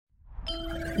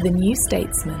The New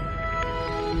Statesman.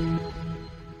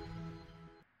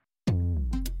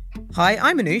 Hi,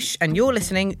 I'm Anoush, and you're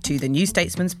listening to the New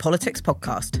Statesman's Politics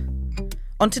podcast.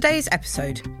 On today's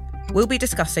episode, we'll be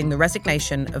discussing the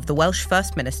resignation of the Welsh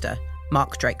First Minister,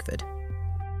 Mark Drakeford.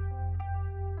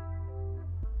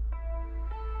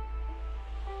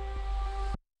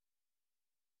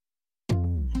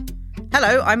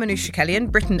 Hello, I'm Anoush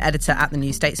Kellian, Britain editor at The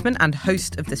New Statesman and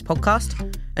host of this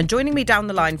podcast. And joining me down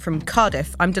the line from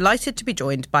Cardiff, I'm delighted to be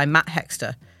joined by Matt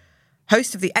Hexter,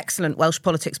 host of the excellent Welsh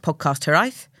politics podcast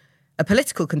Hiraeth, a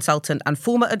political consultant and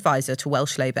former advisor to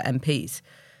Welsh Labour MPs.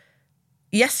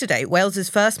 Yesterday, Wales's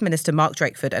First Minister Mark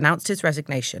Drakeford announced his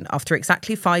resignation after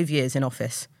exactly 5 years in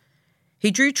office. He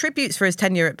drew tributes for his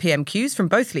tenure at PMQs from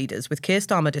both leaders, with Keir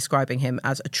Starmer describing him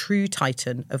as a true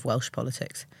titan of Welsh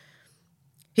politics.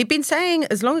 He'd been saying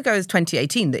as long ago as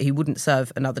 2018 that he wouldn't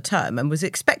serve another term and was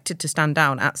expected to stand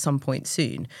down at some point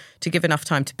soon to give enough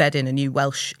time to bed in a new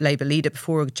Welsh Labour leader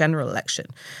before a general election.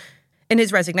 In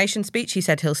his resignation speech, he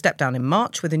said he'll step down in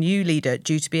March with a new leader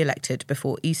due to be elected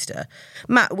before Easter.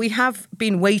 Matt, we have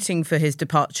been waiting for his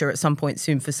departure at some point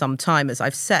soon for some time, as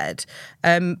I've said.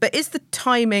 But is the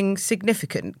timing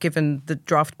significant, given the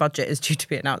draft budget is due to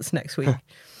be announced next week?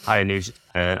 Hi, Anoush.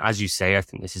 As you say, I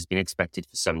think this has been expected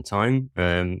for some time.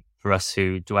 For us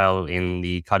who dwell in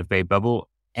the Cardiff Bay bubble,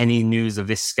 any news of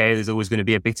this scale is always going to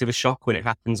be a bit of a shock when it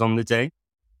happens on the day.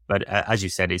 But as you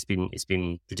said, it's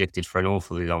been predicted for an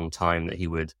awfully long time that he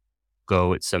would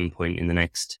go at some point in the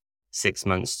next 6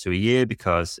 months to a year,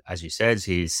 because, as you said,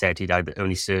 he said he'd either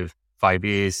only serve 5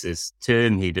 years as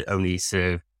term, he'd only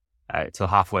serve till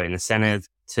halfway in the Senedd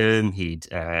term, he'd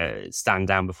stand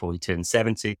down before he turned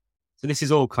 70. So this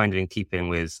is all kind of in keeping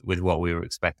with what we were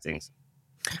expecting.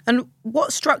 And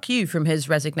what struck you from his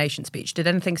resignation speech? Did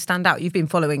anything stand out? You've been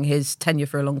following his tenure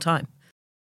for a long time.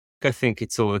 I think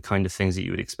it's all the kind of things that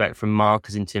you would expect from Mark,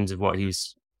 as in terms of what he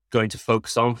was going to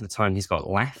focus on for the time he's got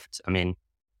left. I mean,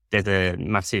 there's a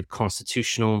massive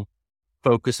constitutional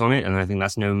focus on it, and I think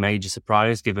that's no major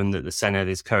surprise, given that the Senedd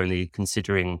is currently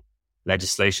considering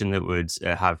legislation that would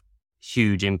have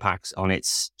huge impacts on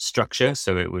its structure.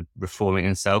 So it would reform it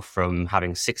itself from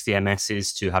having 60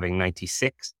 MSs to having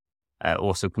 96.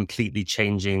 Also completely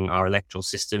changing our electoral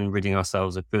system, ridding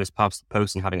ourselves of first past the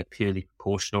post and having a purely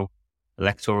proportional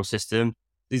electoral system.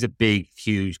 These are big,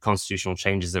 huge constitutional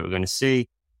changes that we're going to see.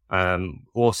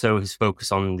 Also his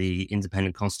focus on the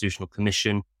Independent Constitutional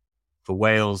Commission for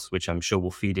Wales, which I'm sure will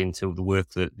feed into the work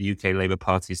that the UK Labour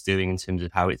Party is doing in terms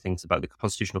of how it thinks about the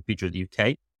constitutional future of the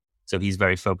UK. So he's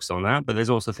very focused on that. But there's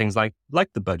also things like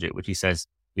the budget, which he says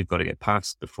we've got to get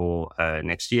passed before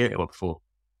next year, or before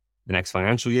the next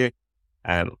financial year.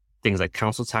 Things like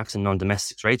council tax and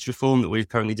non-domestic rates reform that we're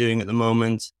currently doing at the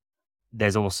moment.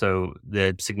 There's also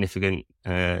the significant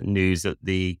news that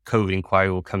the COVID inquiry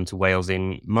will come to Wales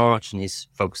in March, and he's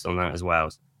focused on that as well.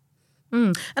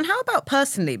 And how about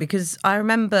personally? Because I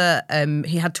remember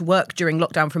he had to work during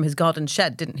lockdown from his garden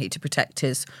shed, didn't he, to protect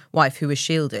his wife who was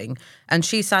shielding. And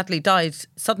she sadly died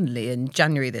suddenly in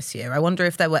January this year. I wonder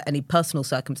if there were any personal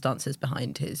circumstances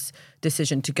behind his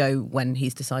decision to go when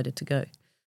he's decided to go.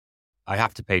 I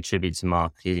have to pay tribute to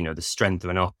Mark. The strength of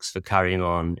an ox for carrying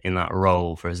on in that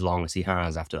role for as long as he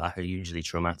has after that hugely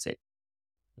traumatic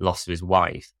loss of his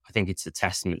wife. I think it's a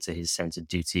testament to his sense of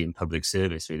duty and public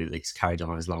service, really, that he's carried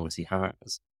on as long as he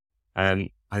has. I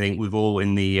think we've all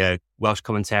in the Welsh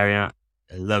commentariat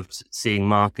loved seeing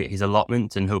Mark at his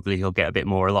allotment, and hopefully he'll get a bit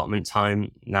more allotment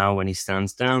time now when he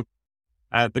stands down.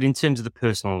 But in terms of the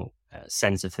personal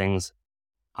sense of things,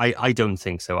 I don't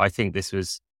think so. I think this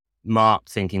was Mark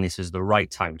thinking this was the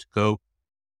right time to go.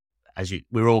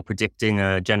 We're all predicting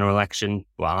a general election.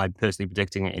 Well, I'm personally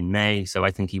predicting it in May. So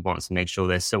I think he wants to make sure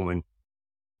there's someone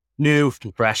new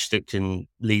and fresh that can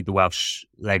lead the Welsh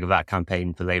leg of that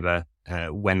campaign for Labour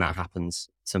when that happens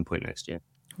at some point next year.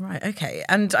 Right, okay.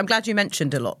 And I'm glad you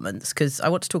mentioned allotments, because I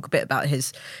want to talk a bit about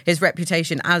his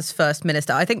reputation as First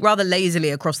Minister. I think rather lazily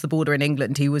across the border in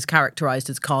England, he was characterised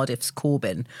as Cardiff's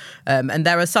Corbyn. And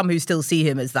there are some who still see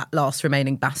him as that last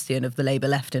remaining bastion of the Labour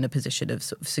left in a position of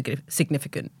sort of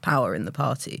significant power in the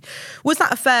party. Was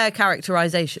that a fair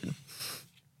characterisation?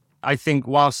 I think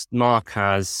whilst Mark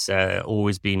has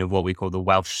always been of what we call the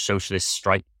Welsh socialist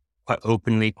stripe, quite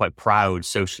openly, quite proud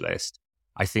socialist,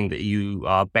 I think that you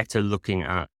are better looking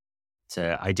at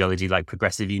ideology like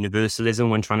progressive universalism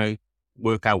when trying to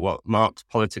work out what Mark's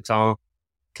politics are.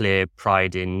 Clear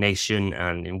pride in nation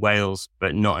and in Wales,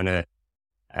 but not in a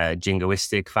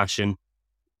jingoistic fashion.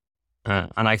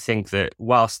 And I think that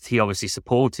whilst he obviously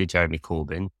supported Jeremy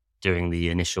Corbyn during the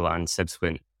initial and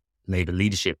subsequent Labour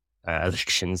leadership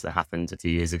elections that happened a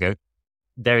few years ago,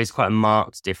 there is quite a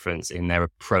marked difference in their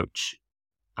approach.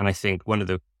 And I think one of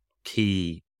the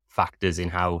key factors in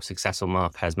how successful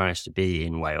Mark has managed to be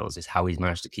in Wales is how he's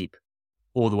managed to keep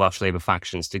all the Welsh Labour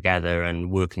factions together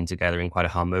and working together in quite a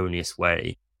harmonious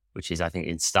way, which is, I think,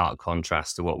 in stark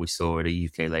contrast to what we saw at a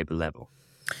UK Labour level.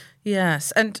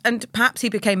 Yes, and perhaps he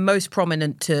became most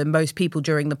prominent to most people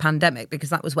during the pandemic, because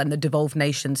that was when the devolved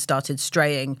nation started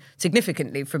straying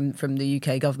significantly from the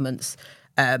UK government's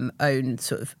own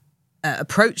sort of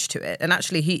approach to it. And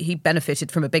actually, he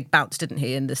benefited from a big bounce, didn't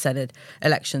he, in the Senedd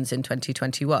elections in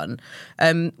 2021.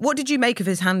 What did you make of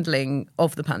his handling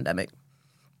of the pandemic?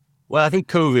 Well, I think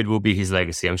COVID will be his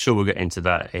legacy. I'm sure we'll get into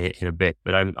that in a bit,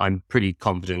 but I'm pretty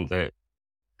confident that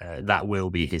that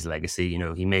will be his legacy. You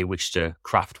know, he may wish to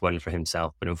craft one for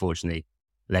himself, but unfortunately,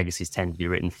 legacies tend to be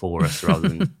written for us rather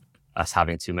than us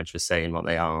having too much of a say in what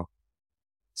they are.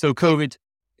 So COVID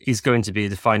is going to be a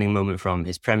defining moment from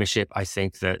his premiership. I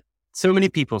think that so many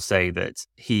people say that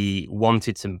he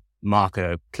wanted to mark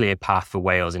a clear path for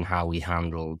Wales in how he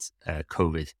handled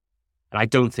COVID. And I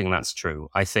don't think that's true.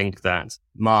 I think that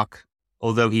Mark,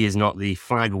 although he is not the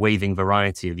flag-waving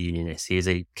variety of unionist, he is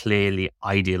a clearly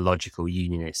ideological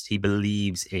unionist. He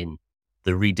believes in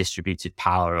the redistributed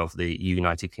power of the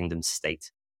United Kingdom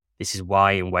state. This is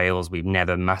why in Wales we've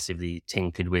never massively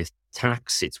tinkered with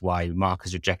tax. It's why Mark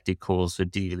has rejected calls for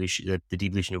the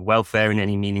devolution of welfare in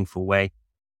any meaningful way.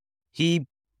 He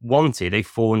wanted a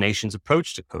four-nations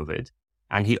approach to COVID,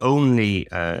 and he only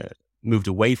moved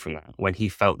away from that when he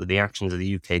felt that the actions of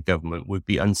the UK government would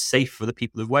be unsafe for the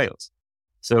people of Wales.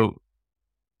 So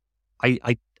I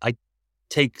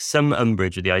take some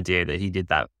umbrage with the idea that he did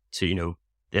that to, you know,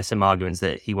 there's some arguments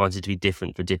that he wanted to be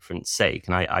different for different sake,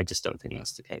 and I just don't think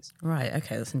that's the case. Right,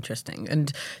 okay, that's interesting.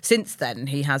 And since then,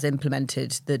 he has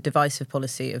implemented the divisive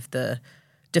policy of the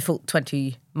default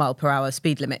 20 mile per hour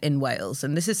speed limit in Wales.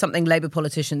 And this is something Labour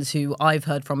politicians who I've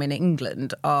heard from in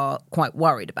England are quite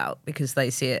worried about, because they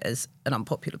see it as an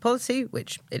unpopular policy,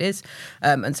 which it is,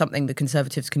 and something the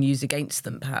Conservatives can use against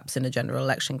them perhaps in a general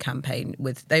election campaign.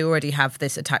 They already have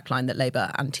this attack line that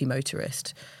Labour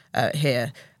anti-motorist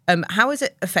here. How is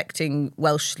it affecting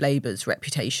Welsh Labour's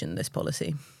reputation, this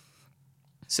policy?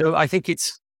 So I think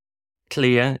it's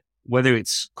clear, whether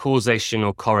it's causation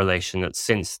or correlation, that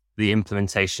since the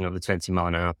implementation of the 20 mile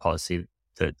an hour policy,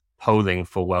 that polling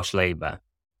for Welsh Labour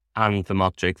and for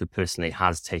Mark Drakeford personally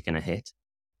has taken a hit.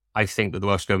 I think that the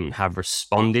Welsh Government have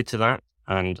responded to that.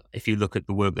 And if you look at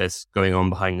the work that's going on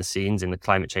behind the scenes in the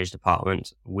Climate Change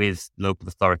Department with local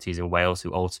authorities in Wales,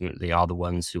 who ultimately are the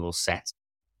ones who will set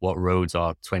what roads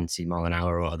are 20 mile an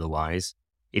hour or otherwise,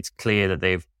 it's clear that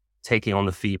they've taken on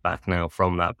the feedback now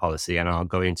from that policy and are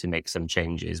going to make some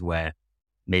changes where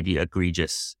maybe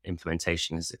egregious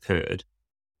implementation has occurred.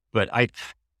 But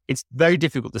it's very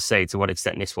difficult to say to what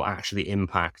extent this will actually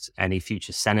impact any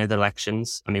future Senedd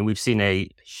elections. I mean, we've seen a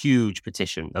huge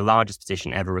petition, the largest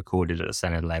petition ever recorded at the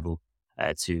Senedd level,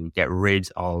 to get rid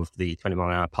of the 20 mile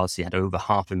an hour policy. It had over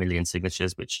 500,000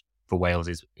 signatures, which for Wales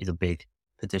is a big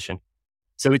petition.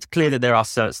 So it's clear that there are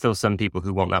still some people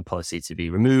who want that policy to be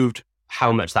removed.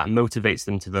 How much that motivates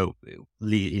them to vote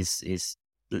is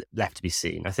left to be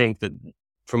seen. I think that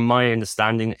from my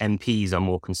understanding, MPs are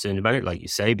more concerned about it, like you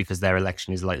say, because their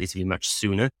election is likely to be much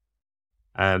sooner.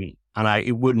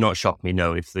 It would not shock me,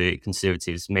 no, if the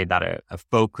Conservatives made that a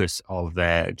focus of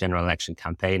their general election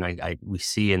campaign. We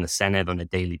see in the Senedd on a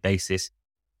daily basis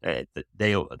that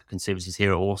the Conservatives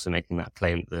here are also making that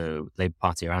claim that the Labour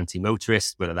Party are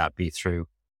anti-motorist, whether that be through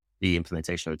the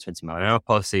implementation of the 20 mile an hour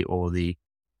policy or the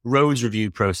roads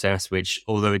review process, which,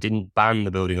 although it didn't ban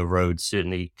the building of roads,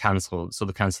 certainly saw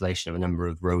the cancellation of a number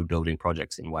of road building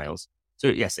projects in Wales. So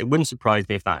yes, it wouldn't surprise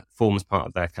me if that forms part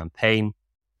of their campaign.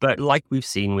 But like we've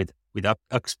seen with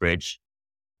Uxbridge,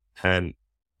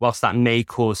 whilst that may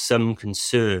cause some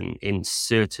concern in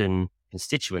certain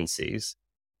constituencies,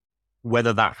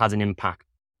 whether that has an impact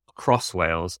across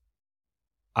Wales,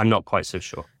 I'm not quite so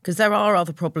sure. Because there are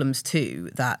other problems too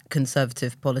that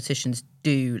Conservative politicians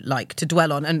do like to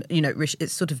dwell on. And, you know,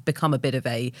 it's sort of become a bit of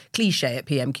a cliche at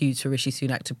PMQs for Rishi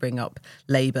Sunak to bring up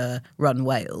Labour-run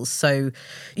Wales. So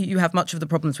you have much of the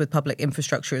problems with public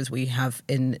infrastructure as we have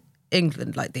in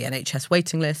England, like the NHS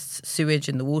waiting lists, sewage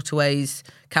in the waterways,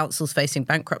 councils facing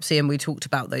bankruptcy, and we talked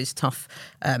about those tough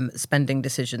spending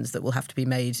decisions that will have to be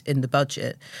made in the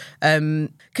budget. Can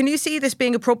you see this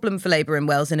being a problem for Labour in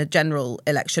Wales in a general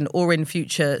election or in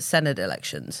future Senedd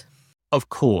elections? Of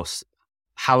course.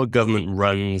 How a government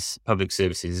runs public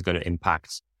services is going to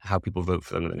impact how people vote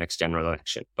for them in the next general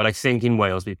election. But I think in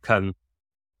Wales we've come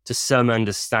to some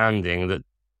understanding that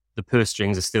the purse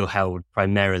strings are still held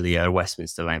primarily at a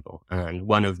Westminster level. And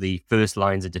one of the first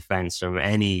lines of defence from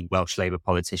any Welsh Labour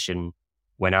politician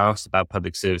when asked about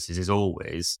public services is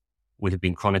always, we have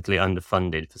been chronically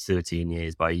underfunded for 13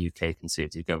 years by a UK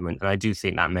Conservative government. And I do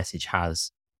think that message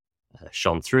has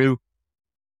shone through.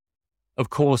 Of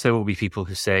course, there will be people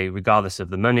who say, regardless of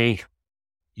the money,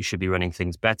 you should be running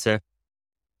things better.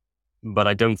 But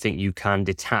I don't think you can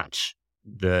detach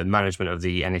the management of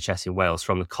the NHS in Wales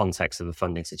from the context of the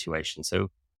funding situation. So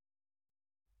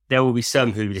there will be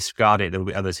some who disregard it. There will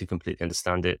be others who completely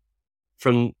understand it.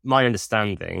 From my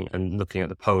understanding and looking at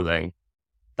the polling,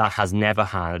 that has never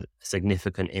had a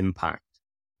significant impact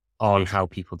on how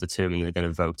people determine they're going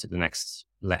to vote at the next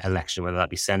election, whether that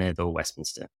be Senedd or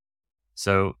Westminster.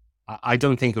 So I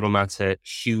don't think it'll matter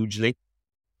hugely.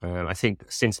 I think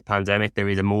since the pandemic, there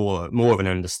is a more of an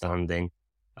understanding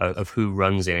of who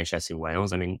runs the NHS in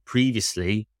Wales. I mean,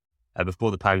 previously, before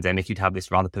the pandemic, you'd have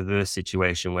this rather perverse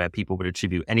situation where people would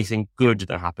attribute anything good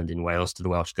that happened in Wales to the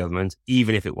Welsh government,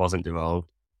 even if it wasn't devolved,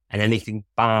 and anything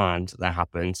bad that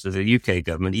happened to the UK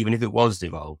government, even if it was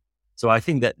devolved. So I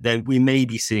think that we may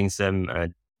be seeing some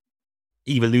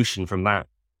evolution from that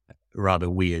rather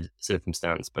weird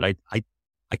circumstance, but I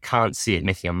can't see it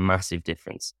making a massive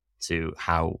difference to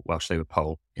how Welsh Labour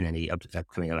poll in any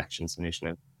upcoming elections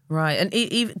initially. Right. And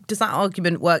does that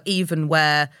argument work even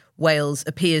where Wales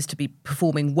appears to be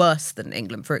performing worse than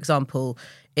England, for example,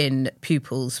 in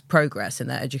pupils' progress in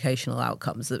their educational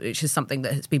outcomes, which is something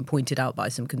that has been pointed out by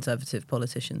some Conservative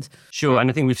politicians? Sure. And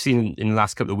I think we've seen in the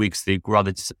last couple of weeks the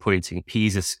rather disappointing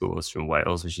PISA scores from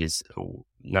Wales, which is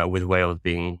now with Wales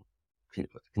being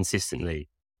consistently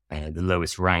the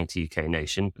lowest ranked UK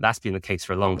nation. But that's been the case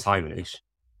for a long time, Anish.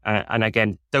 And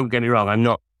again, don't get me wrong,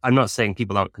 I'm not saying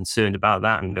people aren't concerned about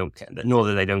that and don't care, nor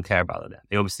that they don't care about that.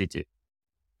 They obviously do.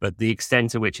 But the extent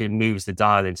to which it moves the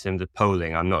dial in terms of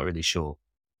polling, I'm not really sure.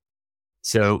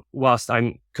 So whilst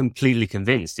I'm completely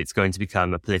convinced it's going to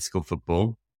become a political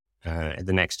football at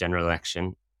the next general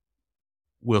election,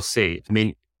 we'll see. I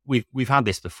mean, we've had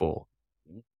this before.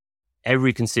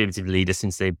 Every Conservative leader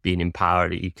since they've been in power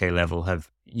at the UK level have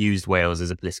used Wales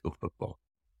as a political football.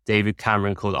 David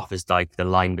Cameron called Offa's-Dyke the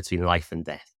line between life and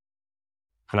death.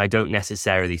 And I don't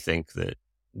necessarily think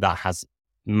that has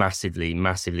massively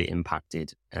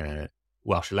impacted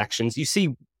Welsh elections. You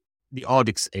see the odd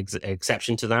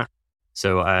exception to that.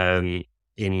 So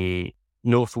in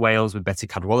North Wales with Betty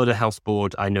Cadwallader Health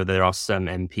Board, I know there are some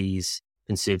MPs,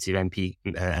 Conservative MP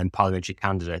and parliamentary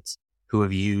candidates who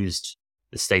have used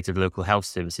the state of local health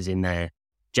services in their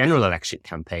general election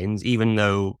campaigns, even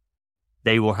though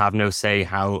they will have no say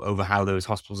over how those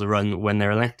hospitals are run when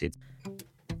they're elected.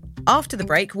 After the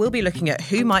break, we'll be looking at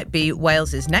who might be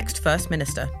Wales's next First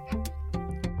Minister.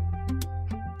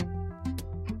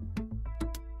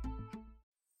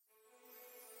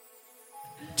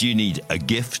 Do you need a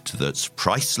gift that's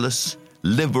priceless?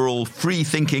 Liberal,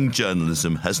 free-thinking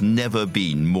journalism has never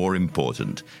been more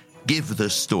important. Give the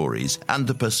stories and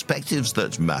the perspectives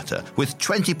that matter with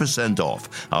 20%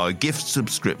 off our gift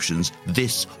subscriptions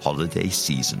this holiday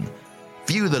season.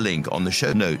 View the link on the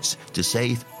show notes to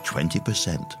save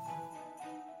 20%.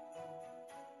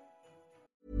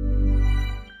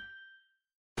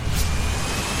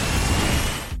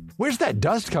 Where's that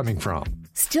dust coming from?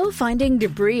 Still finding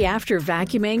debris after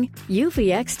vacuuming? Eufy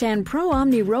X10 Pro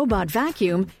Omni Robot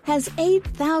Vacuum has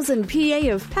 8,000 PA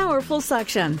of powerful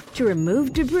suction to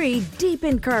remove debris deep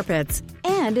in carpets.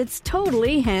 And it's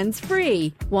totally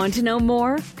hands-free. Want to know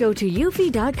more? Go to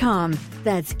eufy.com.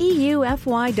 That's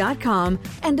EUFY.com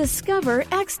and discover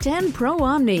X10 Pro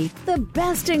Omni, the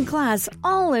best-in-class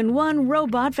all-in-one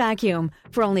robot vacuum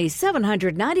for only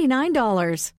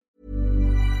 $799.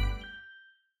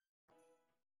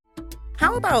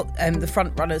 How about the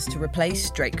front runners to replace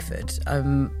Drakeford?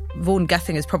 Vaughan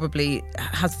Gething probably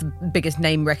has the biggest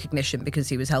name recognition because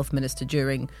he was health minister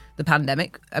during the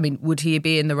pandemic. I mean, would he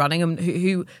be in the running? And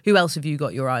who else have you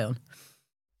got your eye on?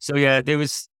 So yeah, there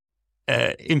was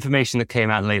information that came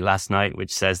out late last night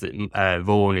which says that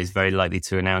Vaughan is very likely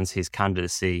to announce his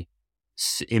candidacy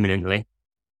imminently.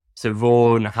 So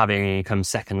Vaughan, having come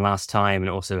second last time and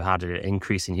also had an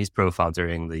increase in his profile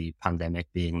during the pandemic,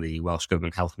 being the Welsh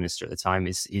Government Health Minister at the time,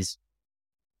 is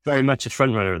very much a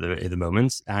frontrunner at the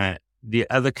moment. The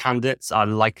other candidates are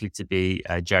likely to be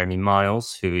Jeremy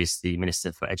Miles, who is the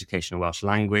Minister for Education and Welsh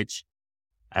Language,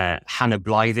 Hannah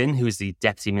Blythen, who is the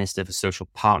Deputy Minister for Social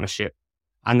Partnership,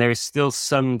 and there is still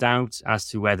some doubt as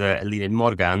to whether Eluned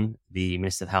Morgan, the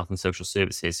Minister of Health and Social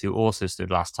Services, who also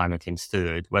stood last time and came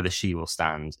third, whether she will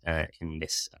stand in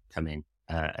this upcoming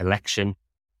election.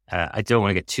 I don't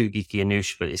want to get too geeky,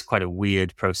 Anoush, but it's quite a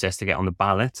weird process to get on the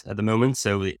ballot at the moment.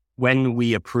 So when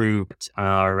we approved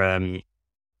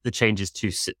the changes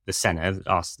to the Senate,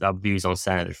 our views on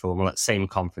Senate reform, well, at the same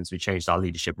conference, we changed our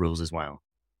leadership rules as well.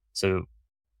 So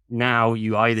now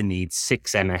you either need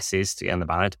 6 MSs to get on the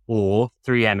ballot, or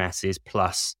 3 MSs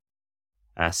plus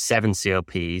 7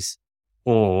 CLPs,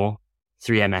 or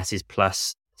 3 MSs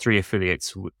plus 3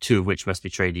 affiliates, 2 of which must be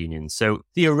trade unions. So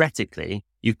theoretically,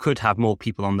 you could have more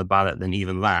people on the ballot than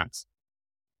even that.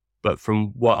 But from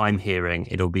what I'm hearing,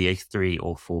 it'll be a 3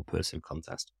 or 4 person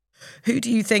contest. Who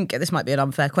do you think, this might be an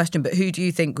unfair question, but who do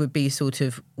you think would be sort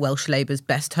of Welsh Labour's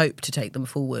best hope to take them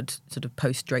forward, sort of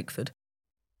post Drakeford?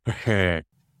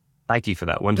 Thank you for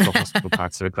that wonderful possible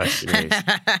part of the question.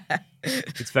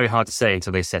 It's very hard to say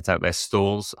until they set out their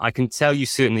stalls. I can tell you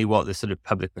certainly what the sort of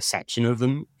public perception of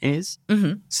them is.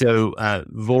 Mm-hmm. So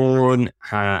Vaughan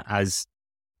has,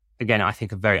 again, I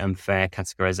think a very unfair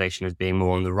categorisation as being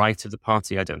more on the right of the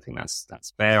party. I don't think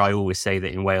that's fair. I always say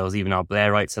that in Wales, even our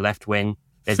Blairites are left wing.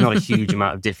 There's not a huge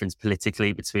amount of difference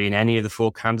politically between any of the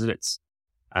 4 candidates.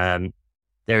 There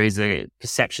is a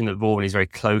perception that Vaughan is very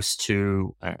close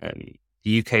to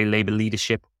the UK Labour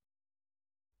leadership,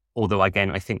 although,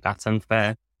 again, I think that's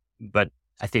unfair. But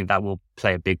I think that will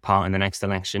play a big part in the next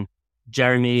election.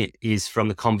 Jeremy is, from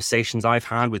the conversations I've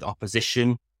had with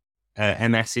opposition,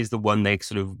 MS is the one they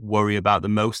sort of worry about the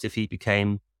most if he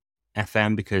became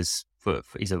FM, because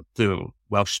he's a fluent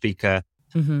Welsh speaker.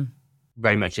 Mm-hmm.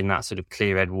 Very much in that sort of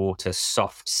clear Edgewater,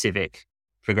 soft civic,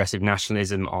 progressive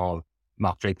nationalism of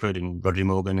Mark Drakeford and Rodri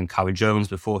Morgan and Coward Jones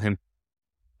before him.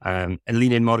 And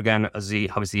Leonard Morgan, as he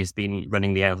obviously has been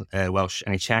running the Welsh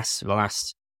NHS for the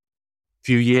last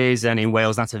few years. And in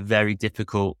Wales, that's a very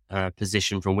difficult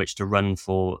position from which to run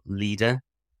for leader.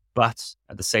 But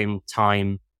at the same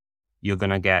time, you're going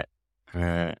to get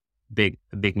a big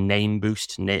name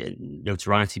boost,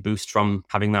 notoriety boost from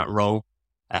having that role.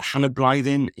 Hannah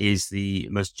Blythen is the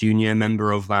most junior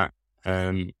member of that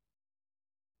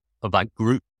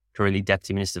group, currently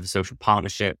Deputy Minister for Social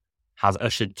Partnership, has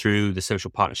ushered through the social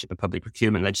partnership and public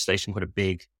procurement legislation, quite a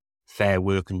big fair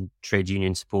work and trade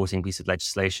union supporting piece of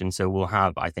legislation. So we'll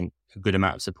have, I think, a good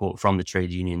amount of support from the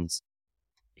trade unions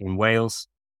in Wales.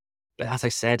 But as I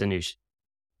said, Anoush,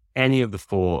 any of the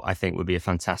 4, I think, would be a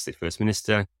fantastic First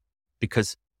Minister,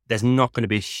 because there's not going to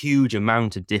be a huge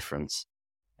amount of difference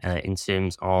in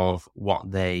terms of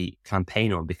what they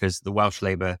campaign on, because the Welsh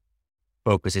Labour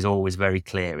focus is always very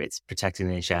clear. It's protecting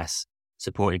the NHS,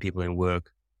 supporting people in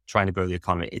work, trying to grow the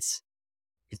economy. It's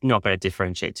not going to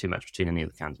differentiate too much between any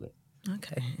of the candidates.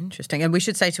 Okay, interesting. And we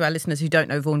should say to our listeners who don't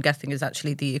know, Vaughan Gething is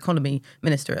actually the economy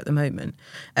minister at the moment.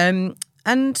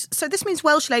 And so this means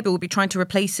Welsh Labour will be trying to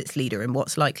replace its leader in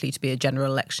what's likely to be a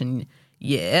general election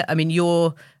year. I mean,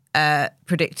 you're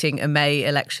predicting a May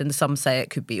election. Some say it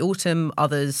could be autumn.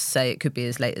 Others say it could be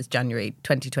as late as January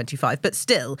 2025. But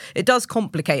still, it does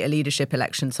complicate a leadership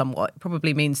election somewhat. It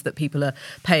probably means that people are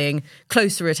paying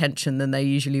closer attention than they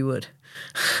usually would.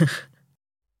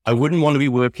 I wouldn't want to be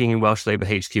working in Welsh Labour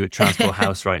HQ at Transport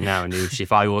House right now, Anoush,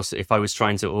 if I was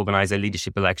trying to organise a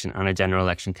leadership election and a general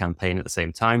election campaign at the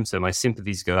same time. So my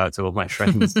sympathies go out to all my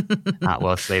friends at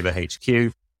Welsh Labour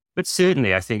HQ. But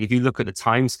certainly, I think if you look at the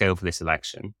timescale for this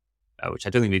election, which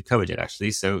I don't think we've covered yet, actually.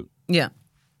 So yeah,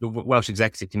 the Welsh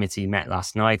Executive Committee met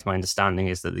last night. My understanding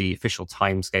is that the official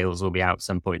timescales will be out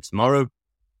some point tomorrow,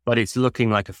 but it's looking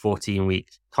like a 14-week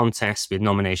contest with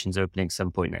nominations opening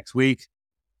some point next week,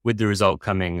 with the result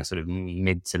coming sort of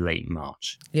mid to late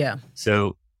March. Yeah.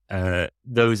 So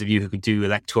those of you who could do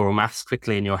electoral maths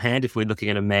quickly in your head, if we're looking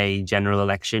at a May general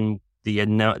election, the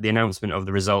announcement of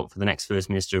the result for the next First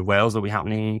Minister of Wales will be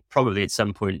happening probably at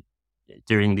some point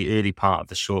during the early part of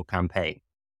the short campaign.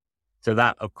 So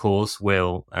that, of course,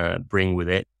 will bring with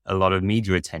it a lot of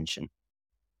media attention.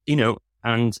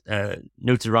 And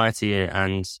notoriety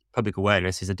and public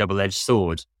awareness is a double-edged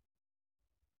sword.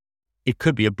 It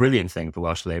could be a brilliant thing for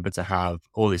Welsh Labour to have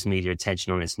all this media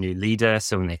attention on its new leader,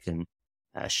 someone they can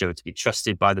show to be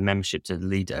trusted by the membership to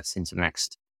lead us into the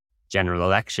next general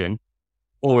election.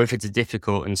 Or if it's a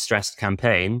difficult and stressed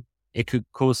campaign, it could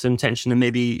cause some tension and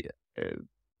maybe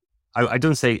I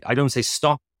don't say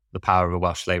stop the power of a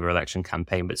Welsh Labour election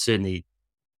campaign, but certainly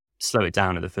slow it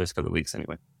down in the first couple of weeks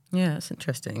anyway. Yeah, that's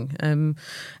interesting. And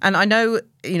I know,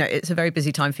 it's a very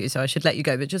busy time for you, so I should let you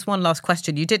go. But just one last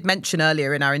question. You did mention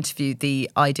earlier in our interview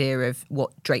the idea of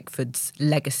what Drakeford's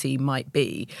legacy might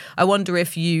be. I wonder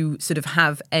if you sort of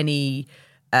have any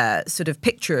sort of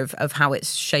picture of how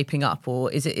it's shaping up, or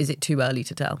is it too early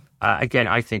to tell? Again,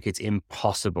 I think it's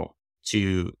impossible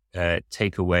to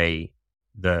take away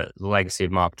the legacy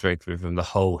of Mark Drakeford from the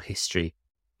whole history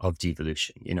of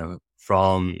devolution,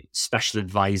 from special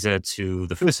advisor to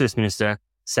the First Minister,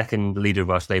 second leader of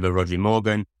Welsh Labour, Rhodri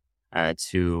Morgan,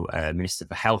 to Minister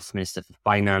for Health, Minister for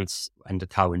Finance, under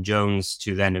Carwyn Jones,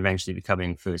 to then eventually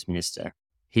becoming First Minister.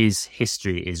 His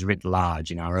history is writ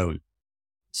large in our own.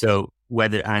 So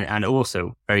and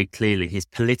also very clearly, his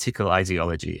political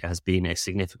ideology has been a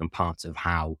significant part of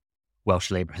how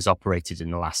Welsh Labour has operated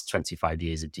in the last 25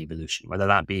 years of devolution, whether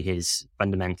that be his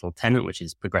fundamental tenet, which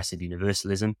is progressive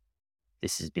universalism.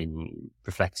 This has been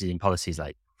reflected in policies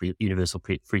like universal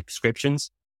free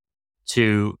prescriptions,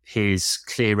 to his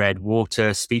Clear Red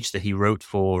Water speech that he wrote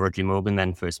for Rhodri Morgan,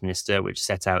 then First Minister, which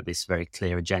set out this very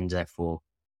clear agenda for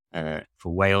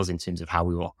Wales in terms of how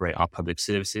we will operate our public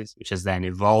services, which has then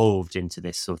evolved into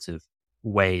this sort of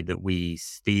way that we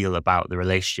feel about the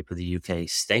relationship with the UK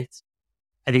state.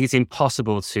 I think it's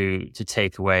impossible to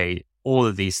take away all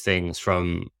of these things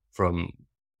from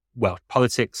Welsh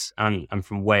politics and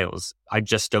from Wales. I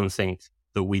just don't think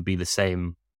that we'd be the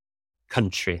same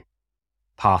country,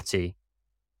 party,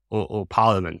 or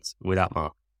parliament without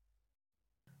Mark.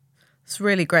 It's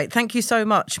really great. Thank you so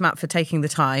much, Matt, for taking the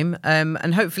time.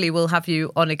 And hopefully we'll have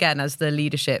you on again as the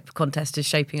leadership contest is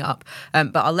shaping up.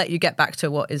 But I'll let you get back to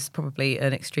what is probably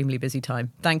an extremely busy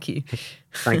time. Thank you.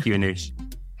 Thank you, Anoush.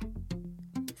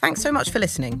 Thanks so much for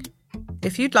listening.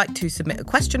 If you'd like to submit a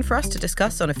question for us to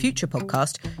discuss on a future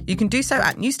podcast, you can do so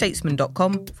at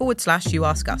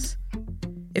newstatesman.com/youaskus.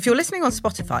 If you're listening on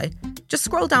Spotify, just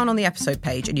scroll down on the episode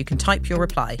page and you can type your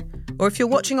reply. Or if you're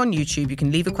watching on YouTube, you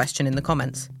can leave a question in the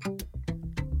comments.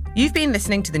 You've been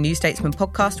listening to the New Statesman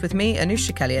podcast with me, Anoush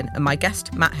Shakelian, and my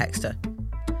guest, Matt Hexter.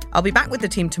 I'll be back with the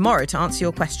team tomorrow to answer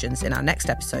your questions in our next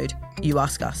episode, You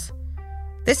Ask Us.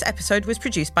 This episode was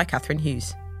produced by Catherine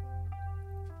Hughes.